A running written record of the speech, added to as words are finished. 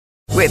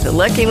With the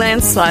Lucky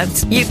Land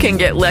Slots, you can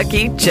get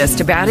lucky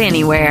just about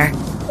anywhere.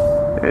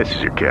 This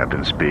is your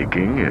captain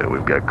speaking.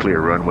 We've got clear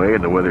runway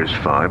and the weather's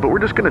fine, but we're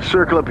just going to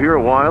circle up here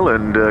a while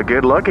and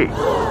get lucky.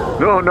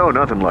 No,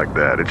 nothing like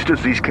that. It's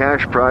just these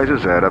cash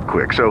prizes add up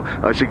quick. So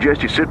I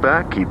suggest you sit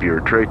back, keep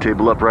your tray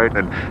table upright,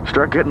 and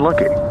start getting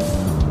lucky.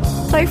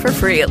 Play for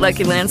free at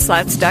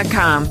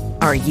LuckyLandSlots.com.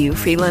 Are you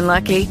feeling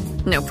lucky?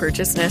 No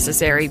purchase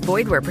necessary.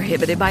 Void where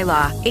prohibited by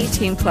law.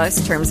 18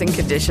 plus terms and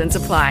conditions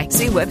apply.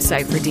 See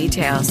website for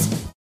details.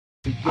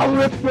 I'll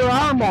rip your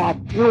arm off.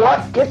 You know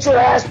what? Get your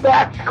ass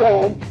back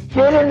home,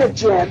 get in the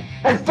gym,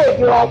 and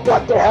figure out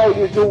what the hell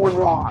you're doing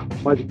wrong.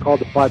 Might be called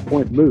the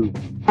 5-point move.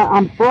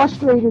 I'm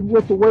frustrated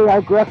with the way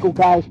our Greco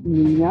guys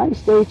from the United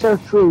States are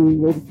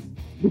treated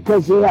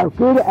because they are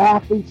good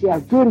athletes, they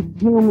are good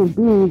human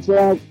beings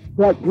that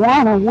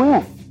want to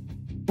win.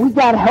 We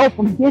got to help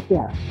them get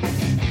there.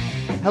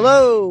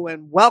 Hello,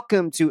 and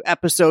welcome to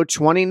episode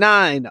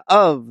 29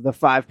 of the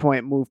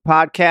 5-Point Move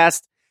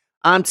podcast.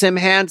 I'm Tim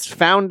Hans,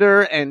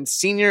 founder and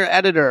senior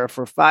editor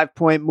for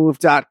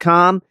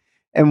 5pointmove.com.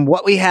 And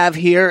what we have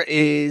here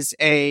is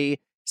a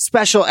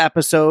special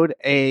episode,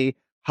 a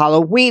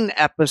Halloween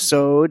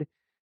episode,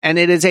 and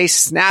it is a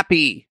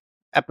snappy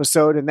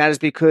episode. And that is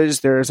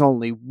because there is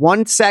only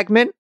one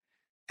segment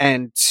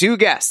and two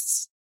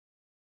guests.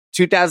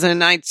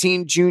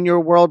 2019 Junior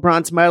World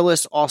Bronze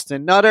Medalist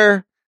Alston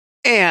Nutter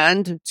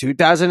and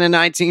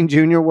 2019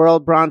 Junior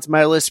World Bronze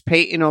Medalist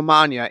Peyton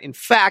Omania. In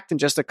fact, in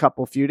just a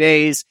few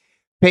days,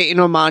 Peyton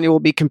Omania will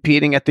be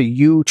competing at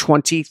the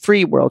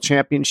U23 World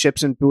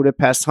Championships in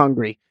Budapest,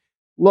 Hungary.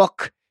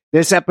 Look,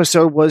 this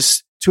episode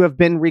was to have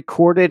been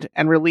recorded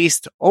and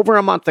released over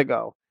a month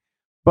ago,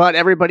 but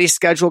everybody's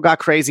schedule got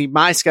crazy.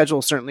 My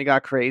schedule certainly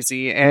got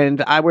crazy,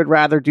 and I would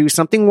rather do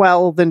something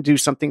well than do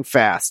something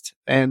fast,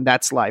 and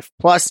that's life.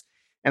 Plus,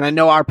 and I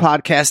know our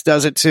podcast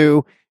does it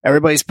too,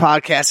 everybody's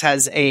podcast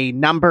has a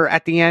number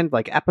at the end,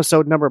 like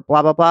episode number,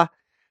 blah, blah, blah,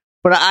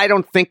 but I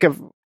don't think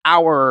of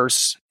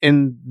hours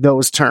in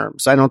those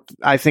terms.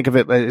 I think of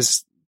it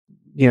as,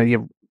 you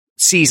have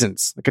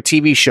seasons, like a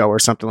TV show or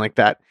something like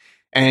that.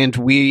 And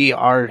we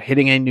are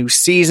hitting a new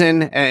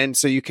season. And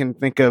so you can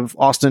think of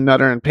Alston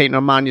Nutter and Peyton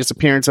Omania's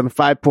appearance on the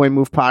 5-Point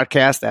Move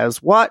podcast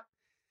as what?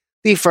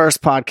 The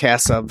first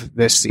podcast of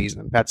this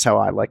season. That's how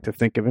I like to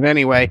think of it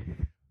anyway.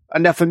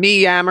 Enough of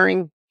me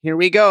yammering. Here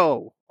we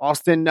go.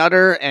 Alston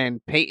Nutter and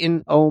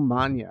Peyton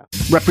Omania.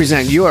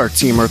 Represent your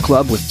team or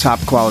club with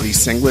top quality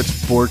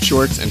singlets, board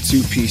shorts, and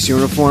two-piece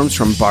uniforms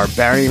from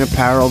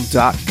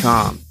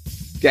barbarianapparel.com.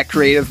 Get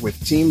creative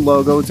with team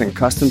logos and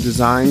custom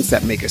designs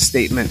that make a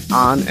statement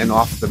on and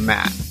off the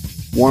mat.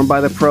 Worn by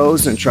the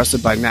pros and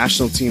trusted by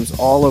national teams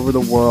all over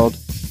the world,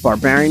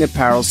 Barbarian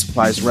Apparel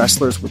supplies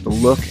wrestlers with the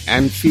look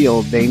and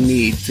feel they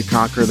need to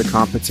conquer the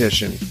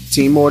competition.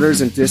 Team orders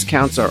and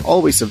discounts are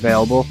always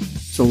available.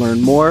 To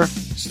learn more,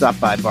 stop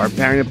by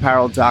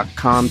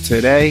barbarianapparel.com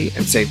today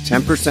and save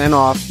 10%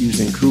 off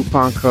using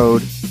coupon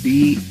code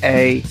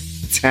BA10.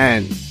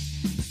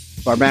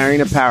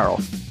 Barbarian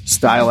Apparel.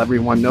 Style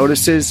everyone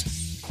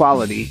notices,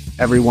 quality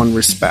everyone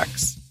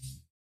respects.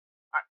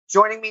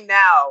 Joining me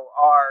now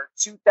are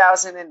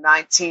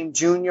 2019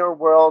 Junior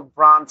World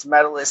Bronze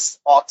Medalists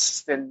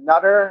Alston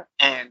Nutter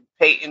and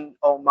Peyton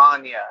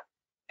Omania.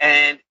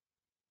 And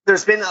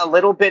there's been a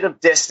little bit of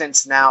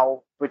distance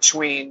now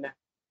between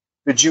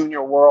the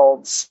Junior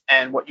Worlds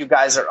and what you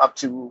guys are up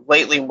to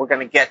lately, and we're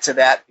going to get to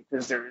that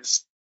because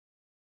there's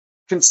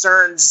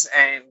concerns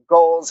and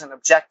goals and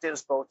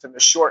objectives both in the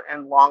short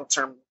and long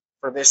term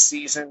for this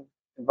season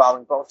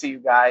involving both of you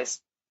guys.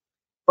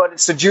 But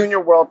it's the Junior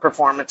World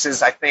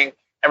performances I think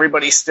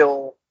everybody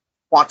still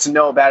wants to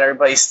know about,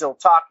 everybody's still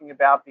talking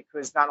about,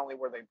 because not only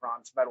were they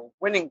bronze medal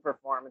winning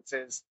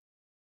performances,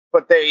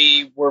 but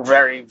they were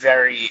very,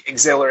 very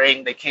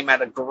exhilarating. They came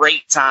at a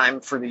great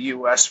time for the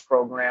U.S.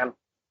 program.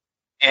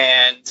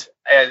 And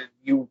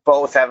you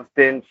both have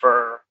been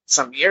for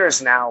some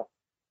years now,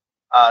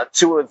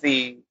 two of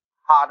the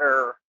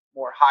hotter,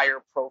 more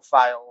higher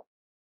profile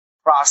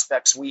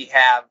prospects we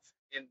have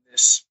in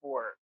this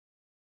sport.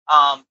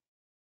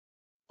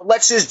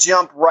 Let's just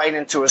jump right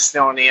into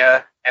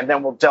Estonia, and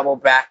then we'll double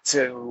back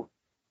to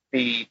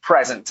the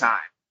present time.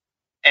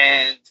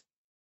 And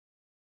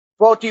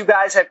both of you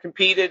guys have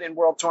competed in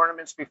world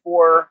tournaments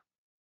before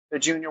the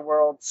Junior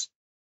Worlds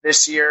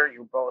this year.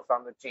 You were both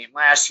on the team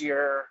last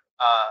year.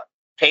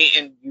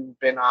 Peyton, you've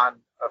been on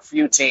a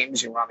few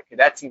teams. You were on the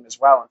cadet team as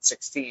well in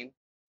 16.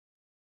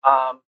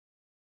 And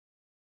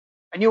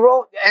you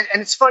wrote,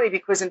 and it's funny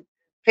because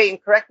Peyton,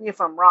 correct me if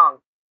I'm wrong,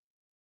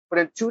 but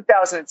in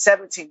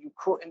 2017 you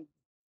couldn't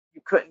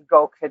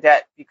go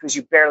cadet because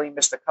you barely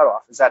missed the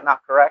cutoff. Is that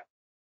not correct?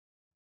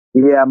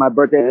 Yeah, my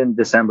birthday is in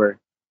December.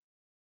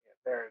 Yeah,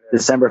 there it is.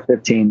 December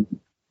 15.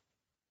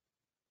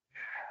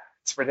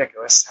 It's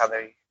ridiculous how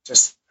they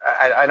just,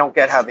 I don't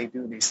get how they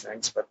do these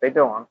things, but they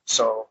do them.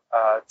 So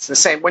it's the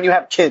same. When you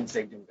have kids,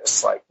 they do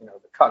this, like, the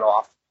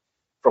cutoff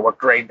for what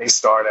grade they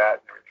start at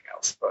and everything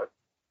else.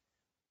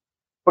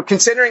 But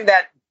considering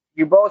that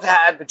you both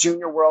had the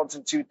Junior Worlds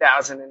in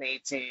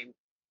 2018,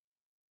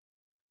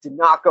 did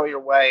not go your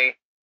way,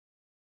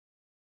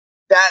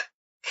 that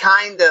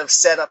kind of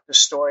set up the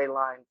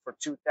storyline for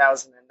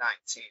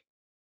 2019.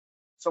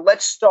 So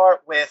let's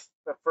start with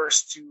the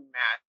first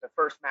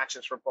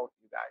matches for both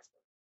you guys,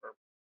 for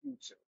you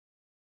two.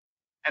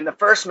 And the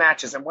first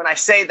matches, and when I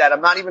say that,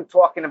 I'm not even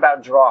talking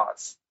about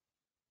draws.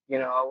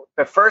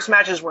 The first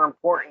matches were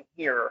important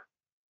here,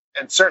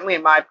 and certainly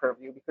in my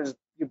purview, because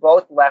you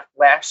both left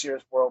last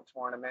year's World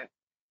Tournament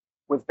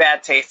with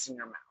bad taste in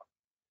your mouth.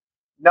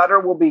 Nutter,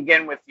 will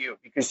begin with you,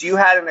 because you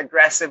had an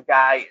aggressive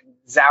guy,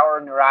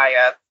 Zaur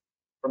Nurayev,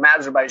 from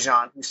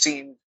Azerbaijan, who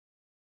seemed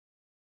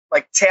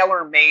like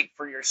tailor-made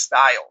for your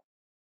style.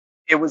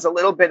 It was a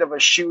little bit of a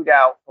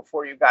shootout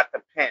before you got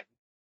the pin.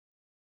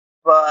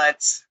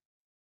 But,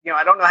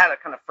 I don't know how to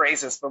kind of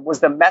phrase this, but was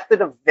the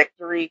method of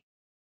victory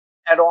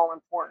at all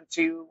important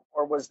to you,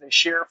 or was the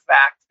sheer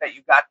fact that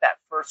you got that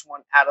first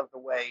one out of the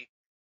way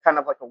kind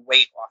of like a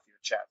weight off your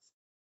chest?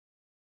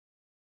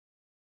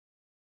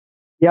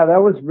 Yeah,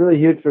 that was really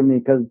huge for me,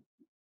 because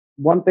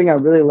one thing I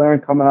really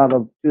learned coming out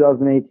of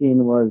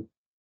 2018 was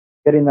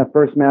getting that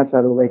first match out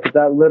of the way, because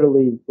that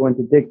literally is going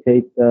to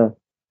dictate the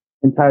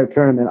entire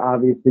tournament,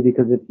 obviously,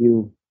 because if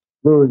you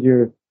lose,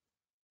 you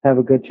have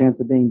a good chance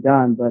of being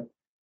done. But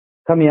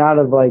coming out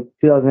of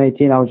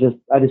 2018,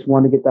 I just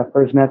wanted to get that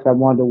first match. I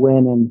wanted to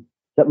win and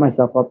set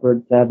myself up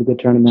to have a good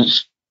tournament.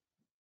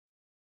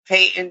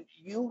 Peyton,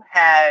 you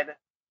had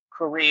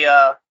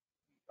Korea,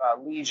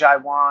 Lee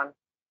Jae-won,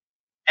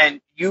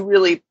 and you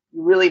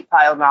really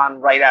piled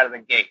on right out of the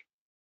gate.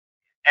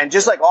 And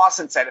just like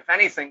Alston said, if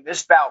anything,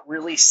 this bout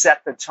really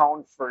set the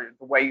tone for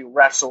the way you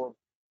wrestled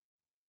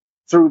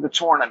through the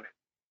tournament.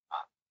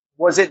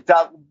 Was it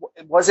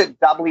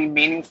doubly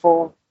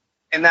meaningful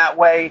in that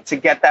way to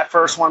get that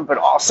first one, but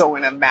also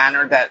in a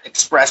manner that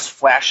expressed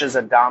flashes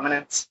of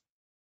dominance?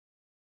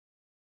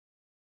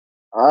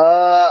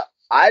 I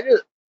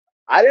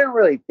didn't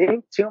really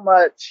think too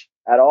much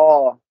at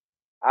all.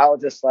 I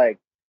was just like,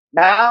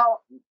 I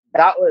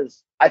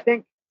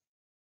think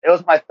it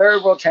was my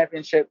third world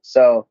championship,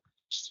 so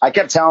I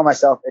kept telling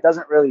myself it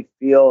doesn't really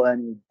feel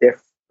any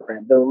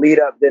different. The lead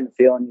up didn't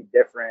feel any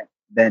different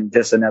than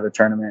just another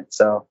tournament.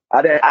 So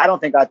I don't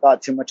think I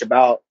thought too much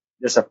about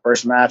just a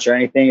first match or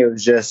anything. It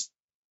was just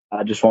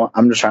I'm just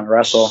trying to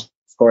wrestle,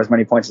 score as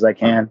many points as I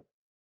can.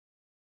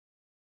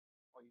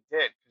 Well, you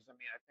did, because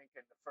I think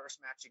in the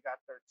first match you got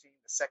 13,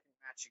 the second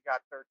match you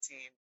got 13.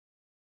 I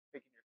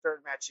think in your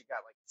third match you got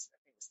I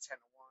think it was 10-1.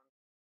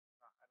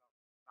 I'm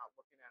not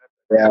looking at it.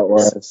 Yeah, it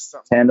was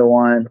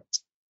 10-1.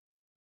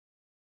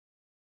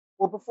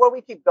 Well, before we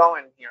keep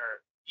going here,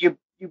 you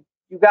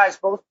guys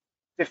both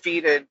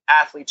defeated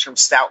athletes from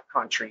stout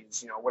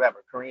countries,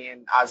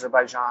 Korean,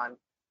 Azerbaijan,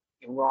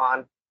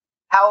 Iran.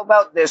 How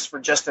about this for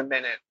just a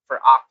minute for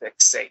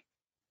optics' sake?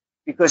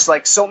 Because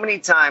so many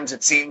times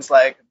it seems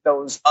like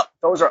those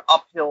are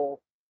uphill,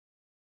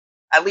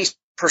 at least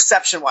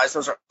perception-wise,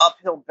 those are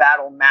uphill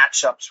battle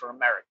matchups for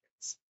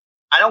Americans.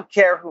 I don't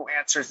care who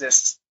answers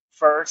this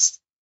first,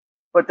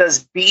 but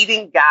does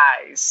beating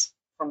guys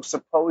from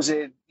supposed,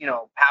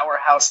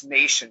 powerhouse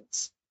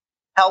nations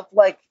help,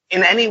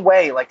 in any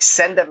way,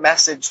 send a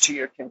message to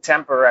your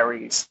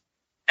contemporaries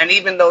and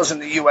even those in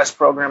the U.S.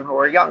 program who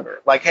are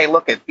younger? Hey,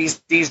 look at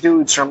these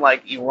dudes from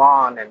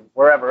Iran and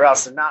wherever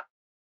else. They're not,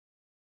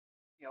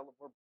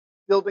 we're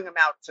building them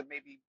out to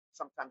maybe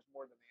sometimes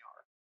more than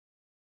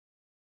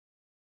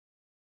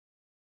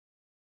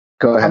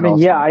they are. Go ahead. I mean,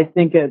 Alston. yeah, I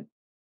think it.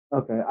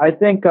 Okay, I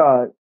think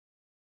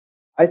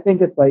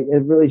it's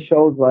it really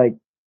shows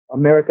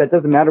America. It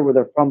doesn't matter where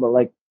they're from,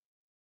 but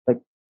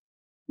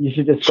you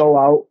should just go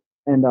out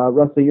and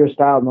wrestle your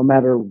style, no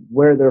matter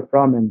where they're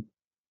from, and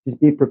just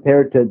be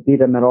prepared to beat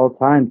them at all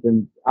times.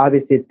 And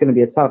obviously, it's going to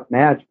be a tough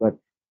match, but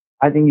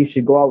I think you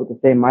should go out with the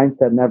same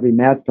mindset in every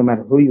match, no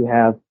matter who you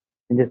have,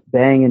 and just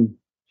bang and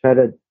try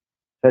to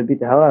beat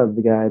the hell out of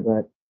the guy.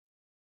 But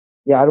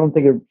yeah, I don't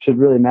think it should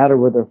really matter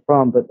where they're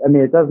from. But I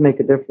mean, it does make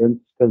a difference,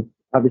 because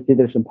obviously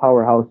there's some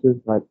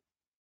powerhouses. But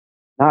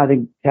no, I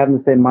think having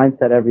the same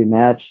mindset every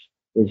match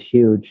is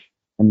huge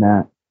in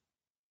that.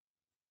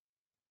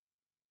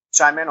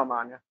 Chime in,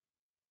 Omania.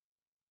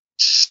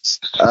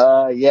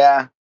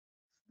 Yeah,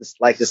 it's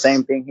the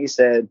same thing he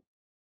said.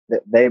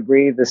 They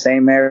breathe the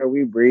same air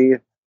we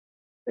breathe.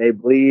 They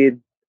bleed.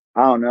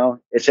 I don't know.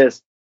 It's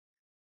just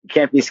you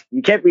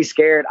can't be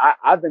scared.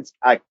 I've been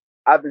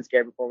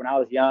scared before when I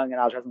was young and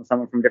I was wrestling with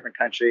someone from a different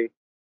country.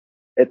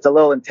 It's a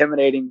little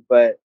intimidating,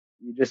 but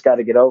you just got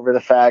to get over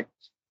the fact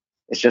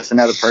it's just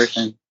another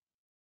person.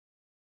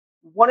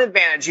 One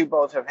advantage you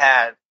both have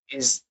had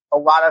is a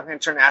lot of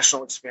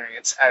international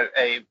experience at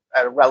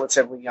a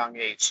relatively young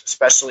age,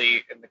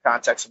 especially in the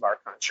context of our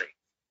country.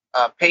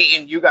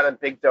 Peyton, you got a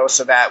big dose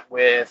of that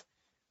with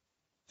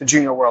the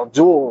Junior World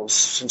Duels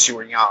since you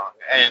were young,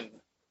 and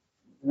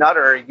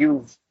Nutter,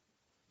 you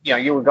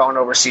were going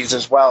overseas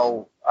as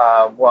well.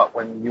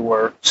 When you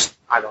were,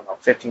 I don't know,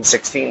 15,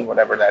 16,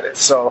 whatever that is.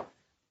 So,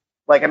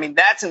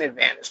 that's an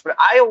advantage. But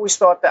I always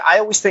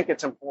think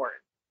it's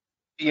important,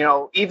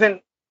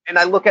 and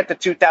I look at the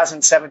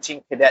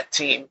 2017 cadet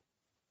team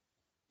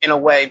in a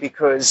way,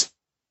 because,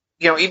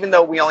 even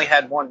though we only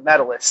had one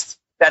medalist,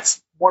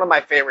 that's one of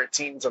my favorite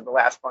teams of the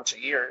last bunch of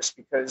years,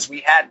 because we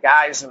had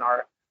guys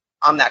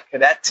on that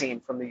cadet team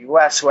from the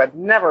U.S. who had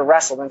never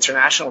wrestled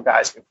international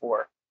guys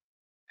before,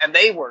 and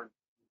they were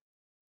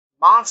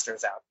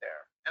monsters out there.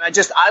 And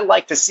I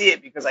like to see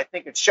it, because I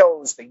think it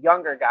shows the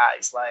younger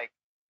guys, like,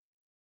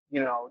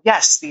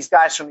 yes, these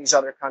guys from these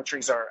other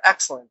countries are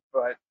excellent,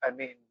 but I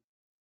mean,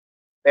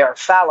 they are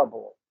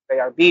fallible. They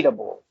are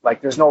beatable.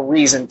 Like, there's no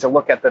reason to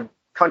look at the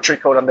country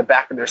code on the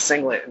back of their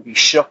singlet and be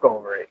shook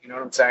over it. You know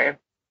what I'm saying?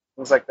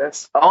 Things like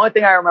this. The only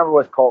thing I remember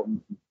was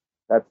Colton.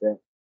 That's it. All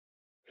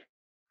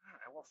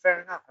right, well,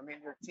 fair enough. I mean,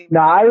 your team. No,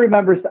 I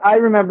remember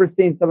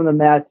seeing some of the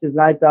matches,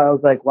 and I thought, I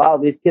was like, wow,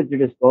 these kids are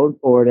just going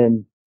for it.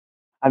 And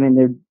I mean,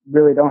 they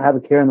really don't have a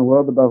care in the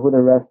world about who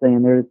they're wrestling,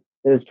 and they're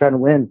just trying to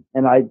win.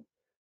 And I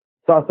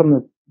saw some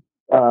of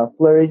the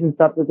flurries and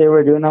stuff that they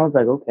were doing. I was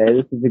like, okay,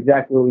 this is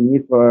exactly what we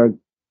need for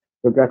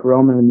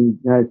Greco-Roman in the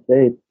United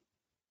States.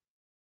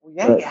 Well,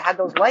 yeah, you had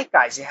those light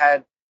guys. You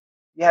had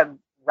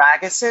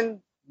Ragusin,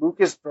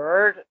 Lucas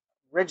Bird,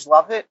 Ridge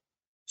Lovett,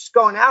 just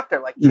going out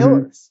there like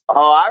killers. Mm-hmm.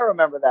 Oh, I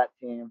remember that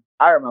team.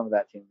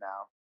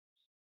 Now.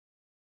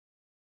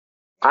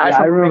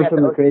 I remember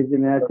some of the crazy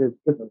matches.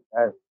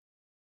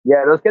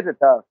 Yeah, those kids are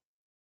tough.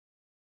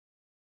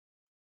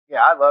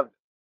 Yeah, I loved it.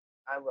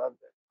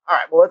 All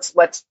right, well,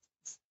 let's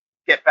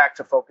get back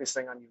to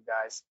focusing on you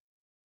guys.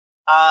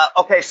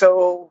 Okay,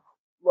 so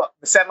look,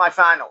 the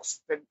semifinals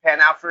didn't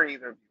pan out for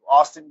either of you.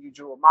 Alston, you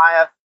drew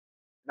Omania,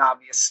 an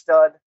obvious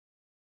stud,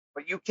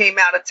 but you came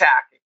out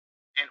attacking,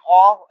 and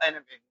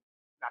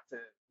not to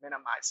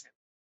minimize him,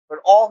 but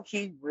all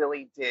he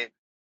really did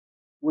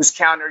was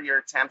counter your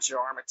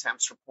arm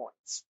attempts for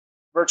points.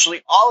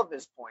 Virtually all of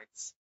his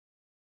points,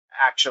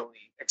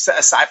 actually,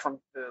 aside from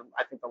the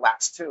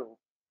last two,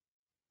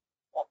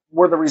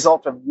 were the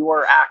result of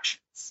your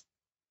actions.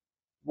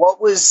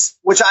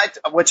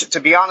 Which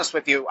to be honest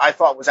with you, I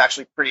thought was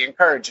actually pretty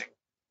encouraging,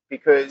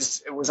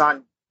 because it was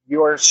on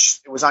your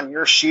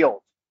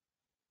shield.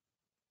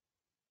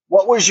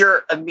 What was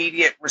your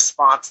immediate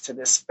response to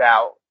this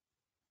bout?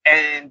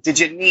 And did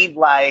you need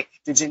like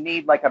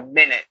a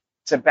minute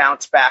to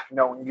bounce back,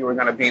 knowing you were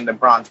going to be in the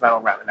bronze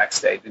medal round the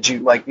next day? Did you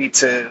need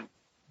to,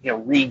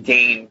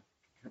 regain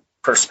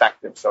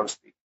perspective, so to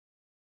speak?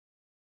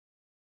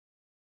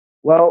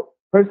 Well,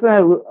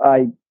 personally,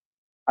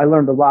 I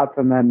learned a lot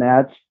from that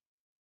match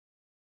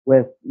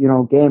with,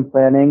 game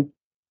planning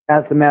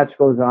as the match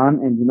goes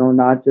on, and,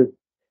 not just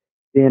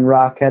being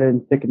rock-headed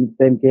and sticking to the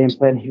same game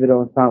plan even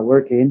though it's not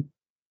working.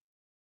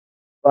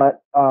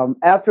 But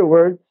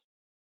afterwards,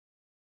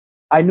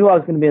 I knew I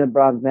was going to be in the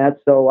bronze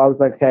match, so I was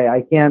like, hey,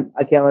 I can't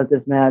let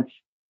this match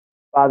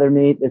bother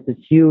me. This is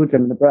huge. I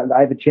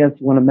have a chance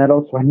to win a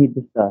medal, so I need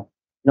just to,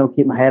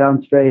 keep my head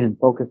on straight and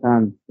focus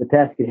on the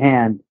task at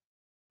hand.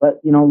 But,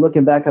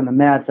 looking back on the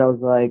match, I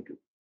was like,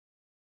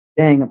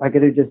 dang, if I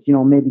could have just,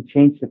 maybe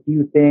changed a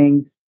few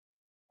things,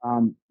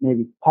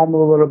 maybe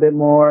pummel a little bit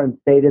more and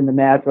stayed in the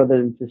match rather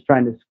than just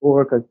trying to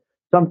score, because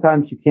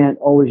sometimes you can't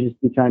always just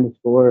be trying to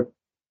score.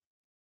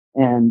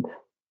 And,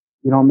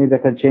 maybe I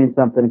could have changed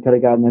something and could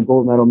have gotten a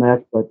gold medal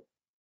match. But,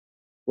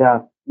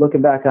 yeah,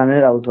 looking back on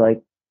it, I was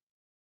like,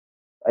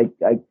 I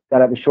got to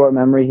have a short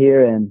memory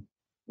here and,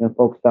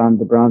 focused on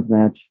the bronze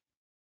match.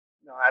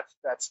 No,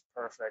 that's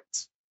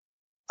perfect.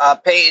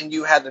 Peyton,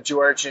 you had the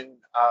Georgian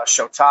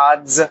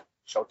Shotadze,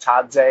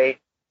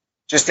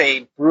 just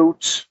a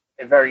brute,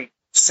 a very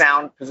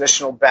sound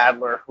positional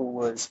battler who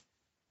was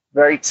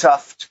very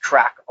tough to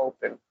crack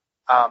open.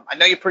 I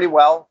know you pretty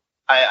well.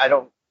 I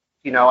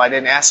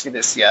didn't ask you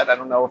this yet. I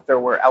don't know if there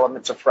were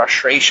elements of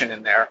frustration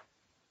in there.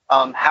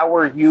 How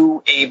were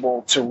you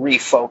able to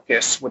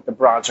refocus with the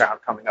bronze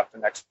round coming up the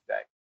next day?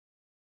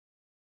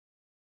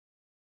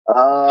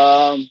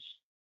 I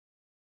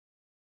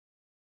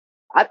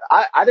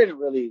didn't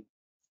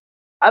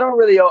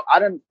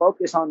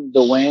focus on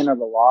the win or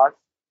the loss.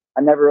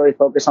 I never really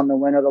focused on the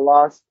win or the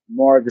loss,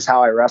 more just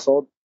how I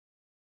wrestled.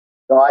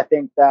 So I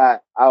think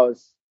that I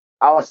was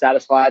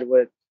satisfied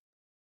with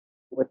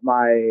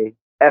my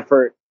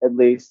effort, at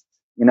least.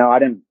 I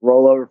didn't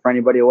roll over for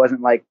anybody. It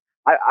wasn't like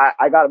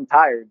I got them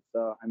tired.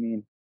 So I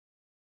mean,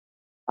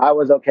 I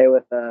was okay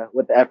with the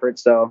effort.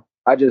 So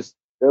it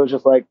was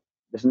just like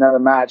just another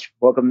match.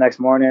 Woke up the next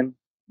morning,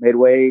 made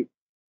weight,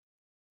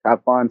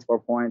 have fun, score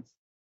points.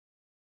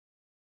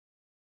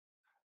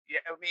 Yeah,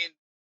 I mean,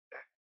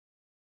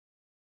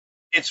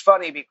 it's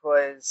funny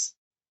because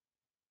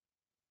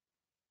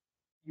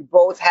you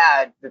both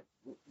had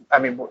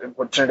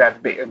what turned out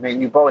to be,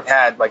 you both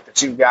had like the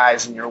two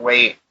guys in your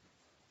weight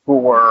who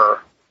were,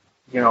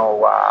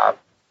 I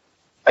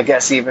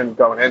guess even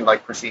going in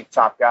like perceived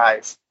top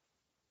guys.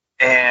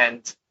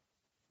 And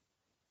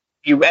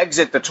you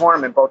exit the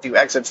tournament, both you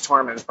exit the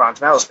tournament as bronze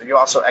medalists, but you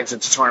also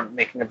exit the tournament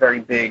making a very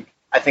big,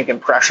 I think,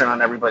 impression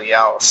on everybody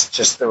else,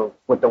 just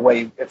with the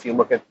way, if you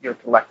look at your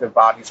collective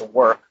bodies of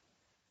work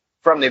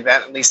from the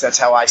event, at least that's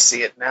how I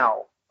see it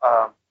now.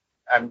 I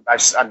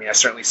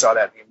certainly saw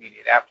that in the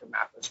immediate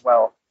aftermath as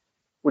well,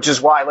 which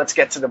is why let's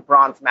get to the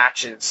bronze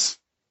matches.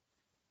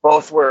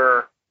 Both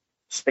were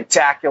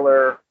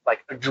spectacular, like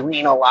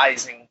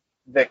adrenalizing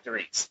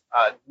victories.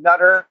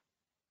 Nutter,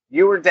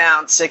 you were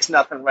down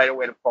 6-0 right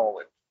away to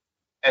Poland.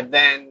 And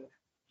then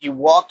you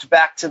walked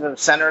back to the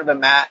center of the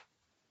mat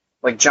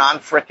like John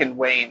frickin'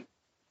 Wayne,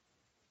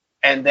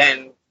 and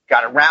then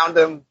got around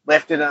him,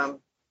 lifted him,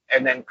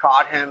 and then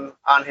caught him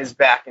on his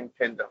back and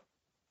pinned him.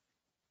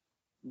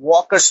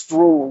 Walk us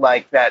through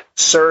like that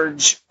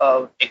surge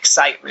of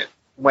excitement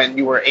when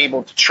you were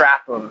able to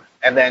trap him,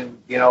 and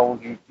then you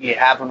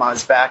have him on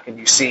his back and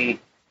you see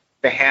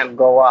the hand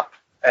go up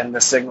and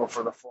the signal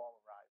for the fall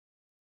arrives.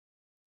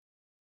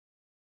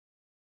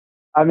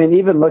 I mean,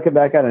 even looking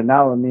back at it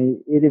now, I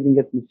mean, it even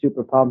gets me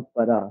super pumped.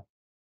 But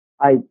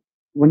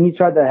when he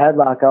tried the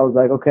headlock, I was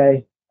like,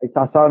 okay. I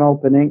saw an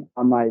opening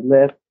on my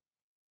lift.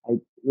 I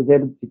was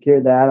able to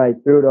secure that. I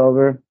threw it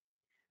over.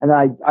 And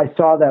I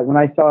saw that when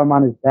I saw him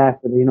on his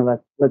back for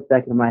that split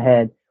second in my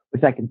head,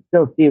 which I can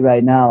still see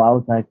right now, I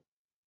was like,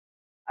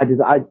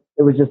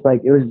 it was just a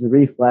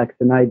reflex.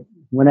 And I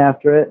went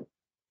after it,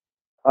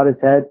 caught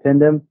his head,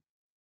 pinned him.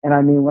 And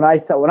I mean, when I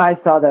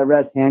saw that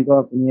red hand go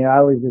up in the air,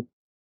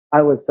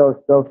 I was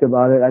so stoked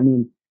about it. I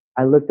mean,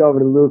 I looked over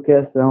to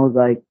Lucas and I was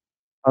like,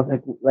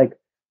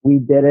 we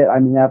did it. I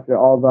mean, after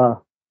all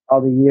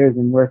the years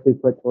and work we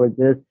put towards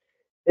this,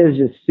 it was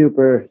just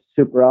super,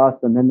 super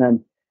awesome. And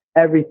then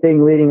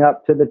everything leading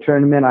up to the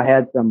tournament, I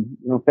had some,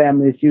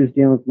 family issues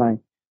dealing with my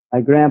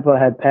grandpa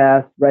had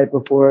passed right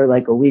before,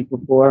 like a week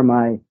before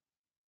my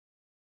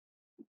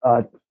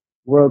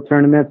world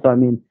tournament. So, I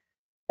mean,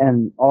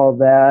 and all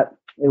that,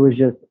 it was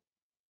just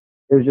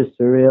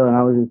surreal. And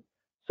I was just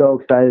so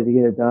excited to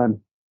get it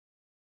done.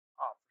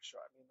 Oh, for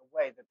sure. I mean, the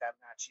way that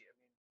match,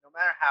 no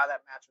matter how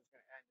that match was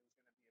going to end, it was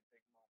going to be a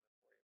big moment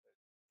for you. But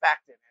the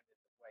fact it ended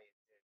the way it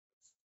did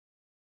was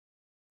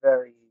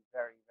very,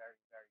 very, very,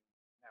 very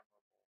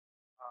memorable.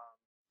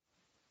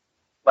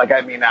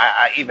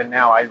 I even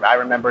now, I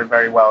remember it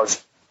very well.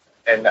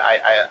 And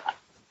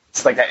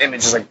it's like that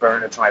image is like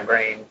burned into my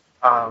brain.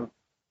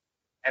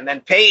 And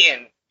then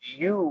Peyton,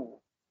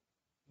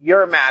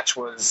 your match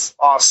was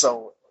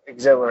also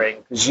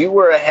exhilarating because you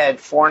were ahead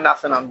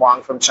 4-0 on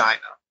Wong from China.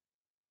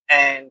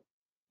 And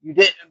you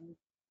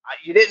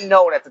didn't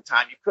know it at the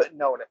time. You couldn't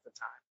know it at the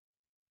time.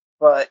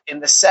 But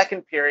in the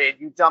second period,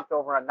 you dumped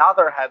over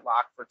another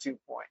headlock for 2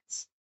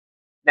 points.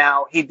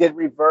 Now, he did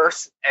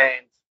reverse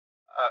and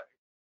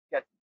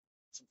get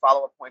some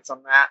follow-up points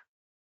on that.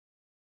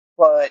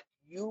 But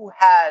you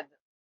had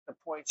the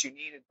points you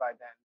needed by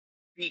then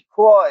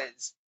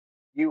because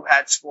you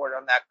had scored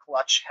on that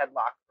clutch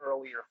headlock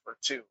earlier for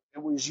 2.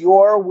 It was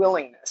your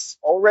willingness,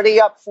 already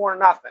up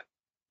 4-0,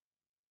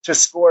 to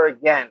score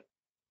again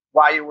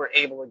while you were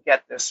able to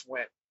get this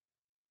win.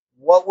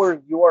 What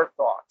were your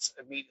thoughts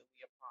immediately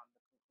upon the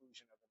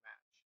conclusion of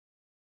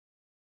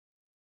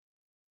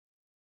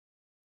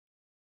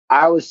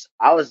the match?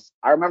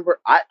 I remember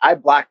I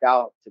blacked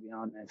out, to be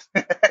honest.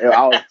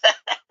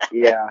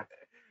 Yeah.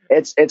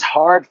 It's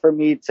hard for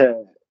me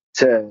to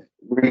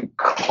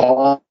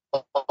recall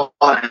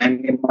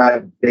any of my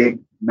big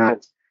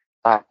matches.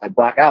 I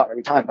black out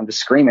every time. I'm just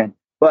screaming.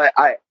 But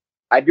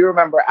I do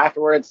remember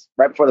afterwards,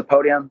 right before the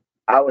podium,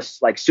 I was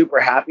like super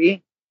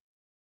happy,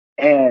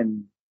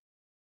 and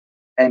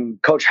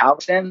Coach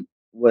Alston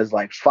was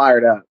like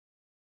fired up.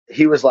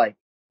 He was like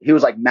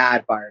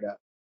mad fired up.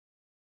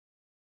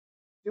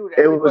 Dude,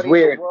 it was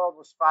weird. The world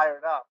was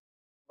fired up.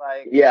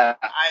 Like, yeah,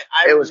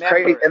 it was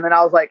crazy. And then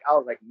I was like,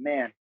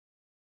 man.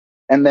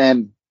 And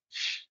then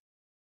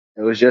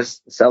it was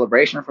just a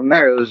celebration from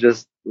there. It was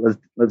just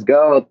let's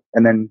go.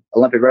 And then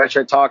Olympic red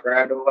shirt talk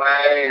right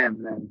away,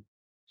 and then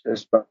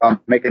just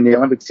making the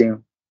Olympic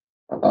team.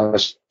 I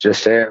was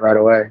just there right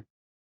away.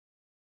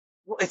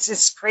 Well, it's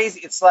just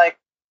crazy. It's like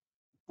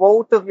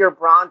both of your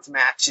bronze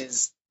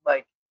matches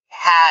like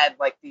had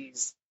like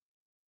these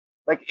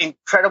like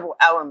incredible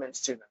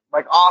elements to them.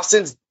 Like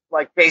Austin's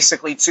like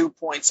basically 2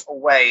 points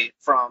away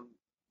from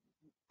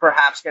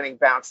perhaps getting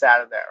bounced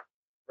out of there,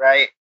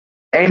 right?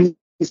 And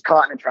he's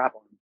caught in a trap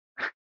on him.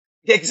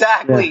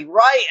 Exactly, yeah.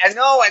 Right. I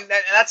know, and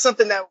that's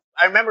something that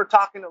I remember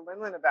talking to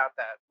Linlin about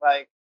that.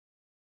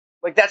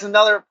 Like that's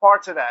another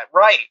part to that,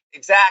 right?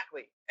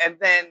 Exactly. And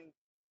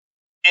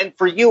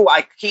for you,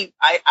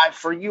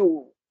 for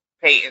you,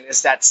 Peyton,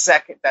 is that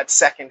second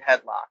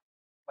headlock.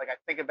 Like I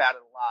think about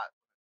it a lot.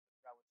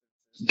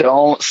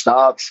 Don't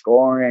stop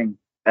scoring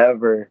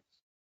ever.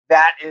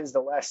 That is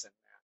the lesson,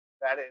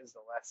 man. That is the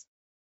lesson.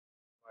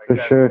 Like,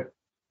 for sure.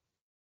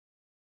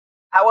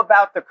 How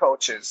about the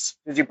coaches?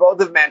 Because you both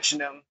have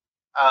mentioned them.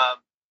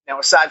 Now,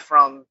 aside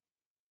from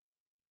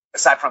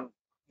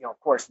of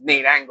course,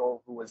 Nate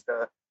Engel, who was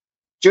the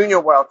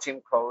junior world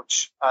team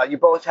coach, you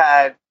both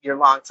had your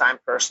longtime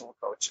personal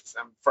coaches.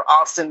 And for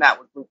Alston, that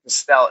was Lucas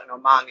Stelt and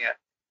Omania.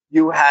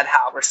 You had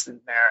Halverson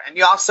there, and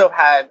you also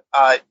had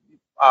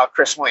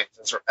Chris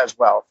Williams as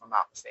well, if I'm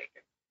not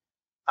mistaken.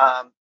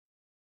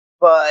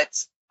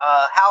 But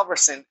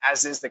Halverson,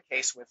 as is the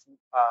case with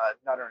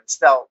Nutter and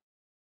Stelt,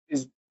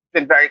 has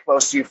been very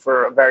close to you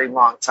for a very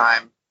long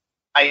time.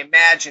 I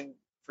imagine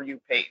for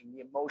you, Peyton,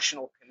 the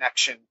emotional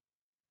connection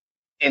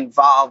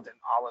involved in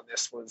all of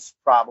this was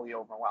probably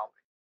overwhelming.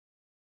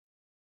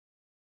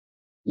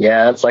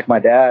 Yeah, it's like my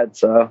dad,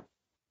 so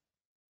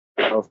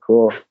that was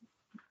cool.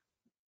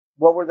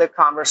 What were the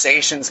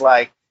conversations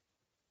like,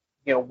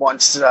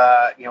 once,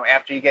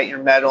 after you get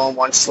your medal and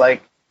once,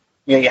 like,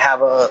 you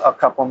have a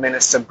couple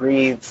minutes to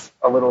breathe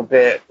a little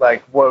bit,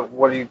 like, what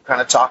are you kind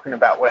of talking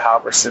about with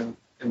Halverson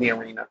in the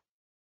arena?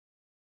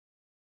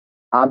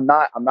 I'm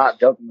not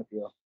joking with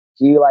you.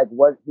 He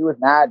was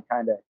mad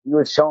kind of. He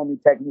was showing me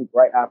technique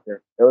right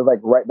after. It was like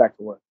right back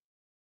to work.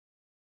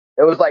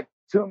 It was like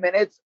 2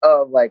 minutes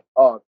of like,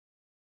 oh,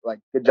 like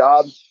good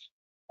job,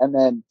 and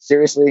then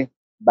seriously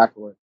back to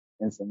work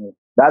instantly.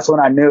 That's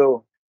when I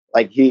knew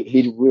like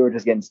we were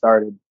just getting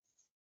started.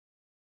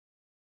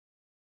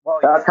 Well,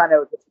 that's kind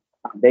of the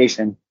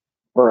foundation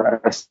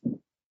for us.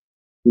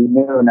 We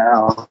knew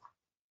now.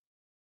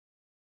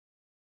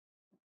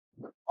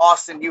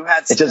 Austin, you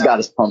had it just got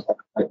us pumped up,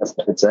 I guess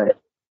I could say.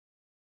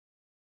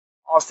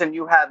 Austin,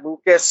 you had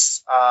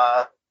Lucas.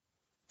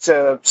 It's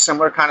a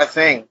similar kind of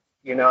thing.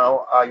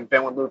 You've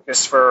been with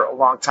Lucas for a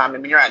long time. I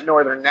mean, you're at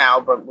Northern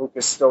now, but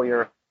Lucas still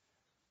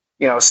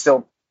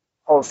still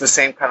holds the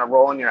same kind of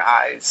role in your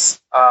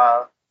eyes.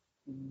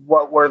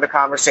 What were the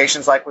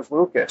conversations like with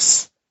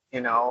Lucas?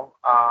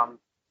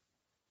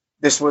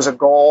 This was a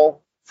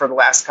goal for the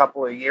last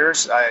couple of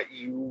years.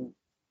 You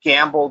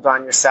gambled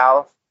on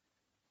yourself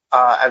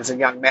as a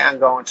young man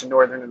going to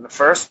Northern in the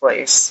first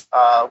place.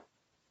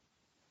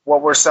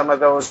 What were some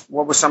of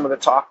the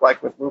talk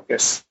like with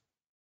Lucas?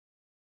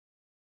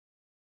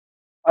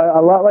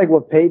 A lot like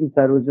what Peyton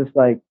said, was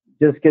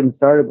just getting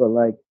started, but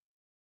like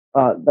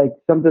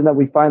something that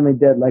we finally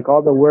did, like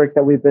all the work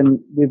that we've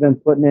been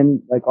putting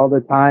in, like all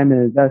the time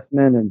and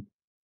investment and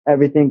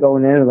everything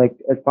going in, like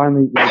it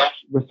finally, like,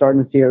 we're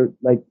starting to see it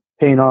like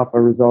paying off,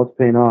 our results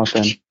paying off,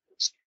 and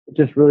it's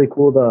just really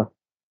cool to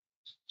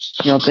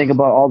think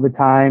about all the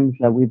times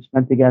that we've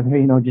spent together,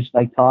 just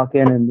like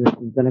talking, and this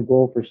has been a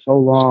goal for so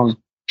long,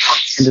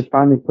 and just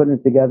finally putting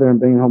it together and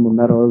bringing home a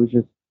medal. It was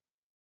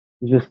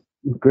just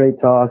great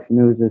talks, and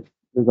it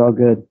was all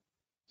good.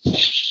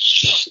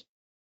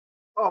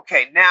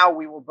 Okay, now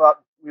we will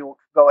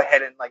go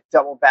ahead and like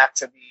double back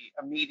to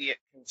the immediate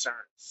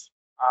concerns.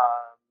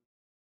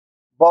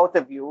 Both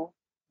of you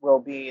will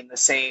be in the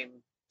same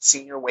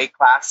senior weight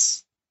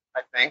class,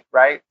 I think,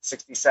 right?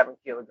 67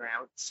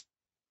 kilograms.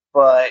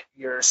 But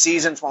your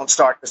seasons won't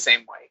start the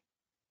same way.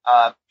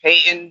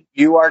 Peyton,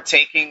 you are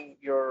taking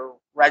your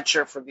red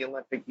shirt for the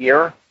Olympic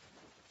year.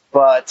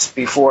 But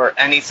before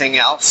anything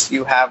else,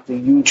 you have the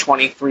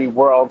U23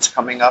 Worlds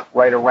coming up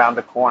right around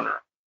the corner.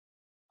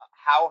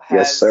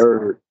 Yes,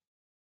 sir.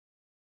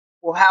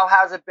 Well, how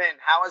has it been?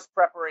 How has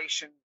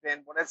preparation been?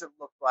 What does it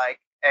look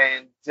like?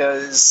 And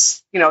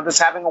does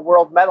having a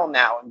world medal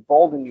now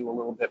embolden you a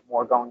little bit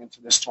more going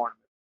into this tournament?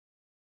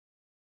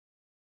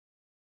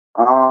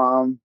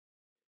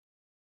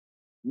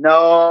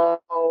 No,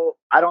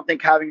 I don't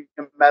think having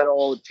a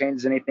medal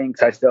changes anything,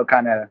 because I still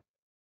kind of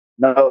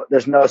know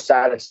there's no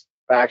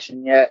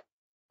satisfaction yet.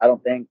 I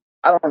don't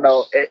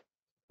know it,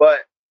 but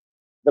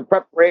the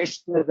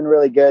preparation has been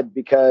really good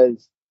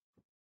because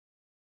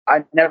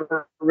I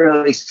never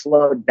really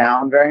slowed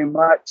down very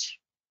much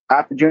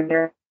after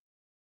junior,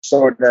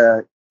 sort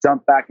of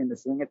jump back into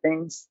swing of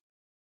things.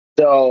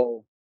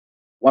 So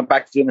went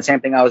back to doing the same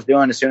thing I was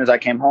doing as soon as I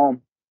came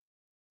home.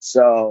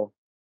 So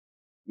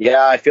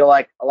yeah, I feel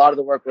like a lot of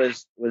the work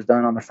was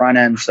done on the front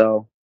end.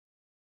 So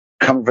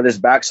coming for this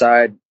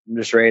backside, I'm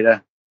just ready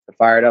to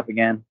fire it up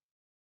again.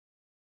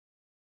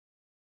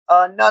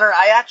 Nutter,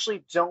 I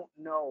actually don't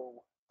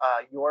know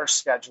your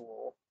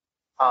schedule.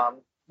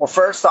 Well,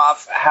 first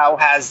off, how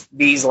has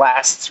these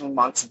last 2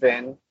 months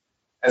been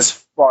as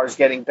far as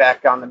getting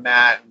back on the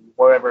mat and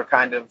whatever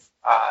kind of,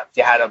 if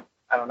you had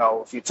I don't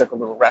know if you took a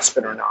little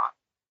respite or not.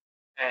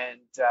 And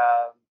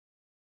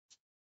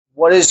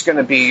what is going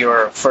to be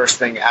your first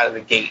thing out of the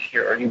gate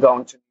here? Are you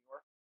going to New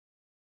York?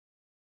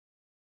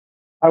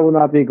 I will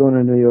not be going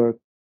to New York.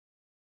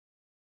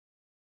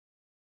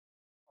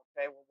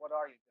 Okay, well, what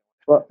are you doing?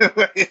 Well,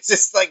 it's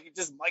just like you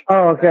just might.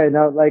 Oh, okay.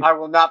 No, like I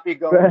will not be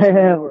going to New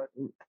York.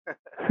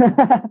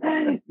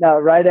 No,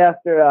 right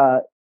after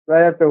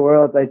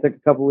Worlds, I took a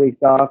couple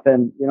weeks off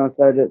and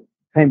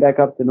came back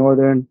up to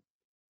Northern.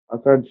 I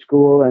started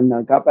school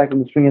and got back in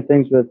the swing of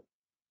things with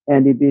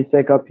Andy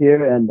Bisek up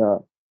here, and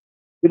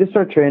we just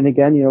started training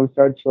again. We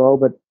started slow,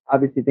 but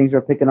obviously things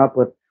are picking up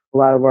with a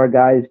lot of our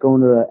guys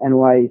going to the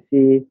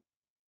NYC.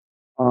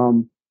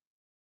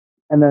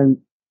 And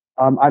then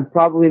I'm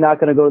probably not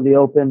going to go to the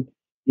Open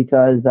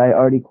because I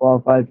already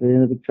qualified for the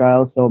Olympic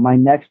trial. So my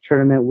next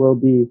tournament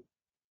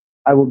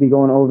I will be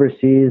going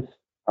overseas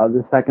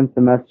the second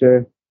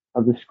semester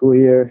of the school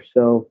year.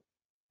 So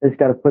I just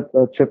got to put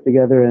the trip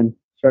together and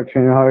start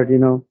training hard,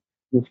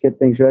 just get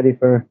things ready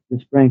for the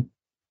spring.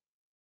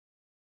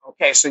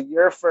 Okay, so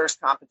your first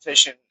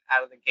competition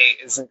out of the gate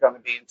isn't going to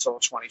be until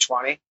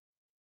 2020?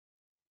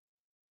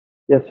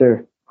 Yes,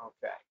 sir.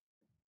 Okay.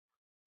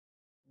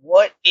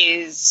 What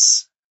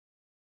is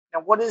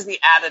the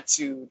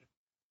attitude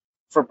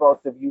for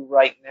both of you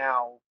right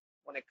now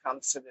when it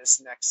comes to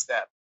this next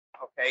step.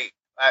 Okay,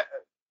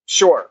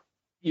 sure,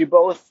 you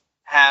both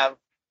have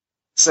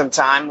some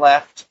time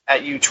left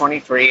at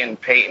U23, and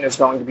Peyton is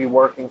going to be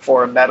working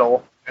for a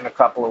medal in a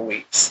couple of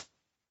weeks.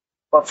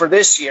 But for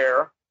this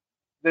year,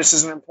 this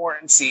is an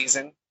important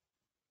season,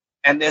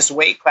 and this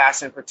weight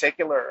class in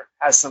particular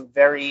has some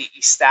very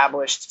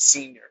established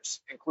seniors,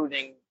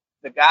 including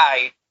the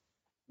guy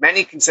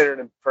many consider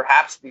to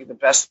perhaps be the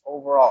best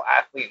overall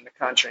athlete in the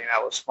country, and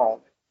that was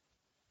Coleman.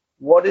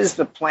 What is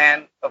the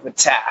plan of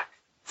attack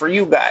for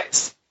you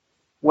guys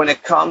when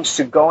it comes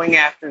to going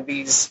after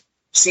these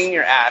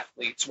senior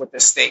athletes with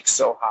the stakes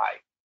so high?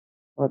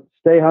 Well,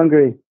 stay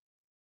hungry.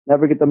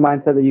 Never get the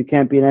mindset that you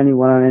can't beat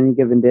anyone on any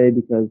given day,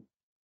 because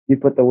you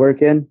put the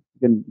work in,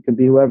 you can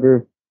be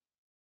whoever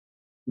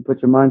you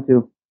put your mind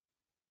to.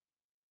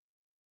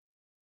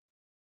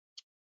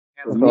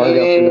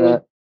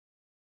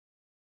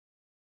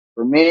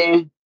 For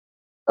me,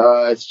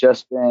 it's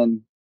just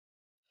been,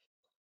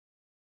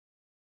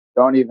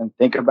 don't even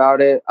think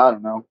about it. I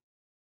don't know.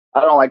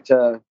 I don't like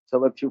to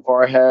look too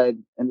far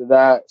ahead into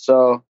that.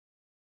 So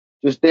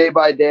just day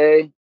by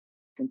day,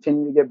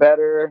 continue to get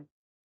better,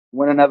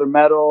 win another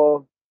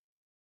medal,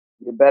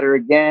 get better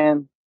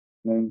again.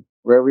 And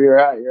wherever you're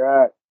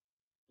at.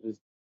 Just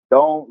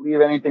don't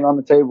leave anything on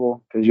the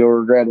table, because you'll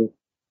regret it.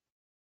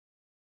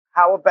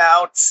 How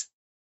about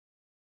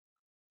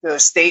the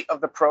state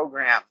of the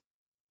program,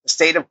 the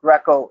state of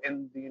Greco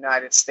in the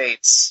United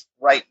States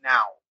right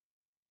now?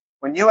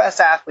 When U.S.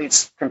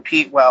 athletes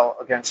compete well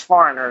against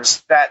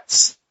foreigners,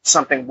 that's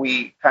something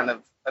we kind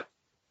of,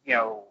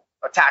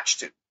 attach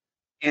to,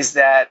 is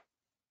that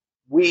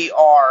we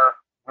are,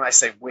 when I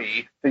say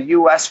we, the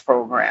U.S.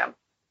 program,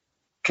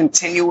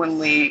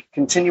 continuing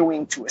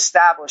to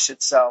establish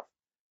itself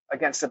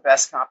against the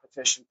best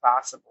competition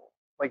possible.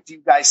 Like, do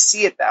you guys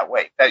see it that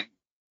way? That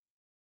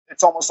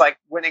it's almost like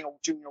winning a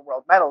junior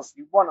world medals.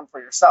 You won them for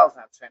yourselves,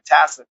 and that's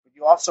fantastic. But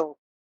you also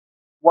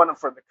won them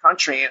for the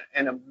country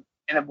in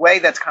a way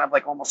that's kind of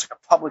like almost like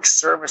a public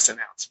service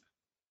announcement.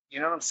 You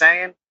know what I'm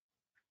saying?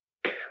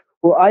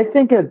 Well, I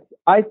think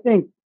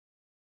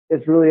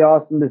it's really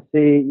awesome to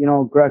see,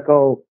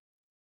 Greco,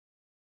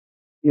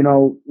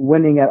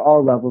 winning at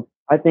all levels.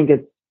 I think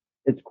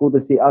it's cool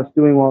to see us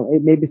doing well.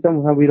 Maybe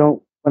sometimes we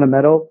don't win a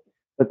medal,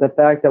 but the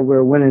fact that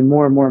we're winning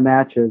more and more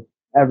matches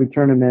every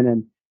tournament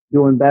and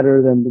doing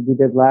better than we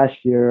did last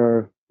year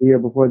or the year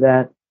before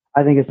that,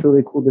 I think it's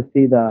really cool to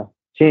see the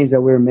change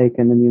that we're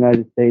making in the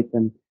United States,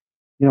 and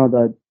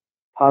the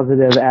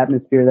positive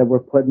atmosphere that we're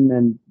putting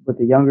in with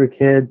the younger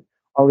kids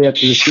all the way up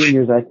to the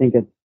seniors. I think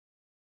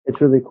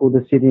it's really cool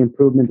to see the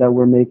improvement that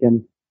we're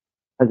making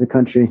as a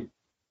country.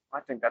 I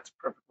think that's a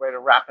perfect way to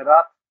wrap it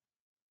up.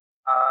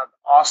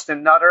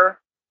 Alston Nutter,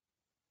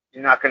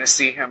 you're not going to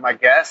see him, I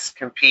guess,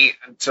 compete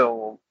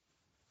until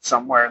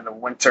somewhere in the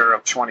winter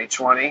of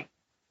 2020.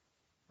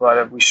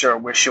 But we sure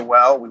wish you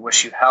well. We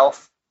wish you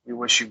health. We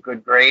wish you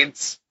good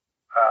grades.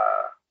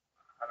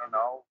 I don't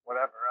know,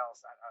 whatever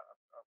else.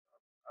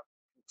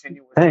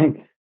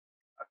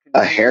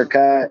 A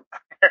haircut.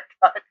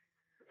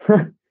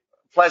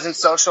 Pleasant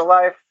social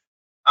life.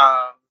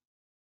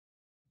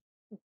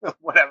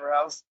 Whatever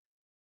else.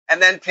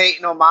 And then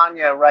Peyton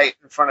Omania, right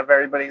in front of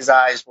everybody's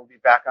eyes, will be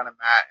back on a mat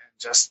in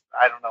just,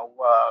 I don't know,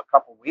 a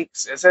couple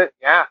weeks, is it?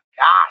 Yeah.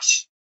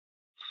 Gosh.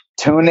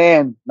 Tune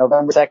in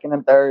November 2nd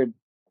and 3rd.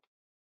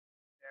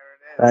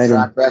 There it is.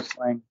 Rock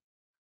Wrestling.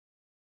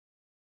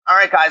 All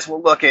right, guys.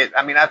 Well,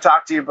 I've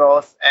talked to you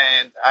both,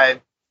 and I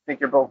think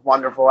you're both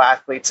wonderful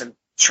athletes and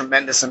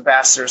tremendous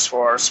ambassadors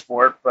for our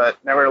sport. But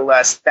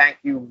nevertheless, thank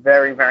you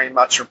very, very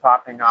much for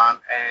popping on,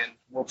 and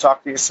we'll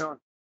talk to you soon.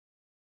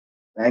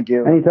 Thank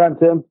you. Anytime,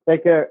 Tim.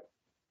 Take care.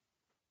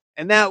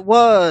 And that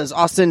was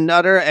Alston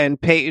Nutter and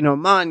Peyton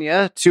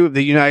Omania, two of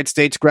the United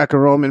States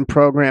Greco-Roman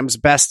program's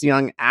best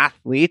young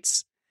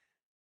athletes.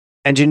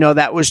 And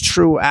that was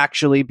true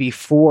actually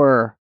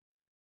before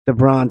the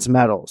bronze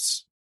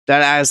medals.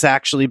 That has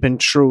actually been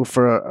true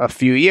for a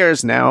few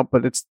years now,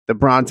 but it's the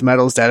bronze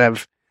medals that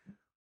have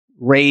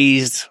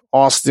raised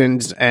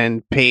Alston's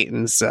and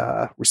Peyton's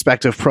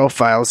respective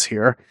profiles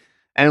here.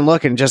 And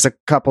look, in just a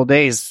couple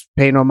days,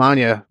 Peyton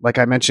Omania, like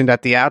I mentioned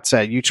at the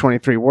outset,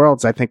 U23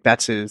 Worlds, I think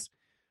that's his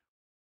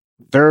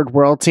third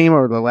world team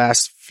over the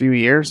last few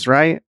years,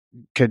 right?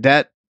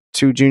 Cadet,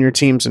 2 junior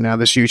teams, and now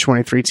this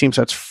U23 team,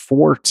 so that's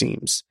 4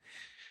 teams.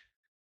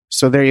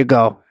 So there you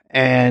go.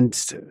 And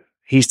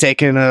he's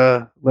taking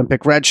a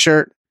Olympic red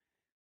shirt.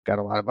 Got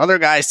a lot of other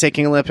guys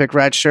taking Olympic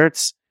red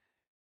shirts.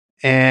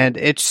 And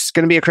it's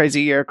going to be a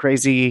crazy year,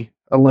 crazy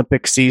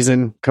Olympic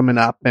season coming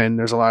up, and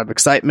there's a lot of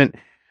excitement.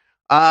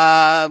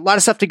 A lot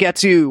of stuff to get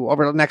to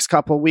over the next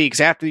couple of weeks.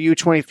 After the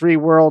U23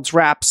 Worlds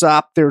wraps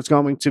up, there's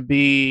going to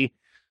be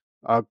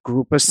a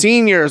group of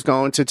seniors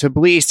going to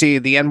Tbilisi,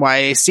 the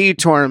NYAC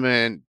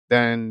tournament.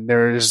 Then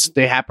there's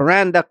the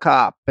Haparanda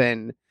Cup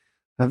and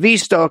the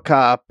Visto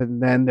Cup,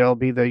 and then there'll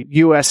be the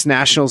U.S.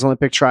 Nationals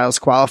Olympic Trials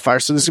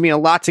qualifier. So there's going to be a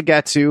lot to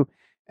get to,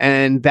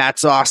 and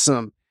that's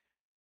awesome.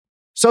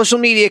 Social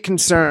media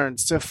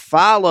concerns. To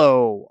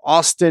follow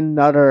Alston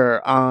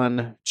Nutter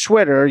on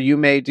Twitter, you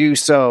may do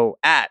so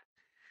at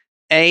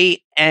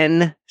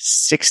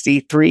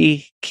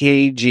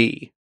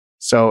AN63kg.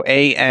 So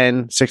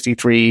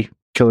AN63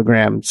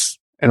 kilograms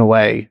in a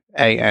way,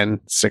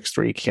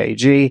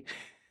 AN63kg.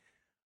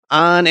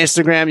 On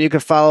Instagram, you can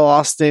follow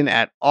Alston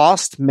at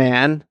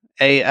Alstman,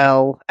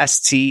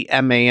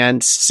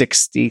 ALSTMAN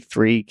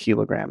 63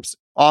 kilograms.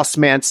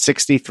 Alstman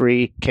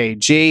 63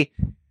 kg.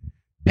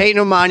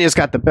 Peyton Omania's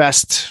got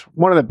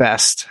one of the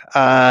best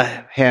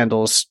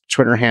handles,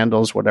 Twitter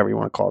handles, whatever you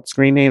want to call it.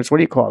 Screen names. What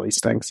do you call these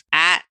things?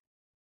 At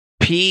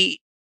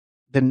P,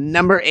 the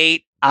number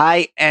 8,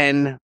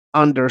 IN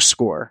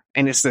 _.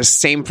 And it's the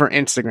same for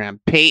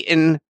Instagram.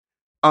 Peyton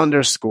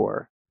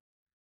 _.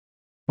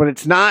 But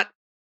it's not,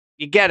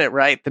 you get it,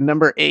 right? The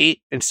number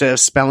 8, instead of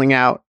spelling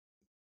out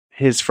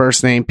his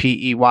first name,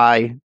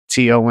 PEYTON,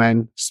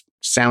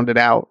 sound it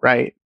out,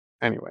 right?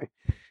 Anyway,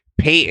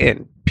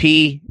 Peyton,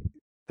 P,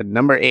 the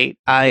number 8,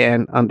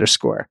 IN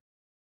 _.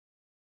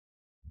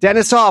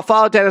 Dennis Hall,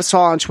 follow Dennis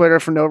Hall on Twitter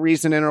for no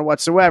reason in or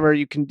whatsoever.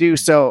 You can do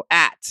so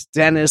at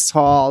Dennis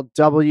Hall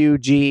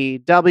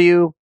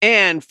WGW.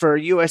 And for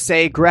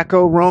USA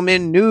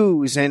Greco-Roman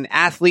news and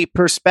athlete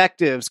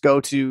perspectives, go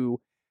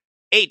to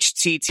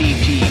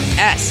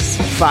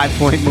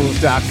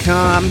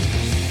https:5pointmove.com.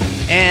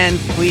 And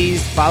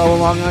please follow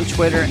along on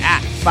Twitter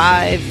at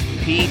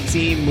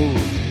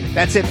 5PTMove.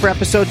 That's it for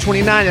episode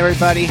 29,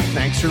 everybody.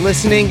 Thanks for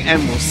listening,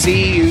 and we'll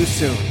see you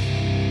soon.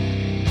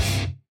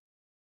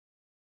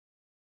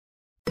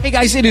 Hey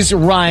guys, it is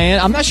Ryan.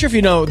 I'm not sure if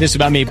you know this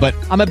about me, but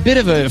I'm a bit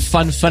of a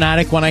fun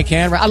fanatic when I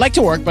can. I like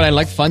to work, but I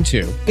like fun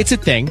too. It's a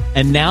thing.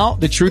 And now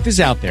the truth is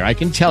out there. I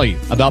can tell you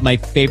about my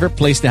favorite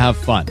place to have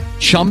fun.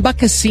 Chumba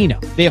Casino.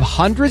 They have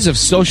hundreds of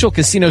social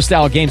casino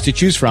style games to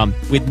choose from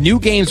with new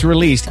games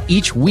released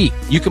each week.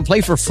 You can play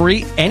for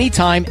free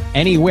anytime,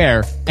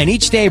 anywhere. And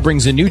each day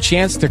brings a new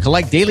chance to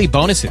collect daily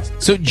bonuses.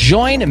 So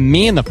join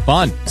me in the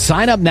fun.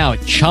 Sign up now at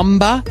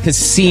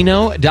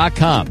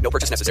ChumbaCasino.com. No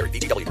purchase necessary.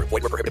 VGW Group.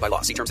 Void where prohibited by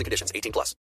law. See terms and conditions. 18+.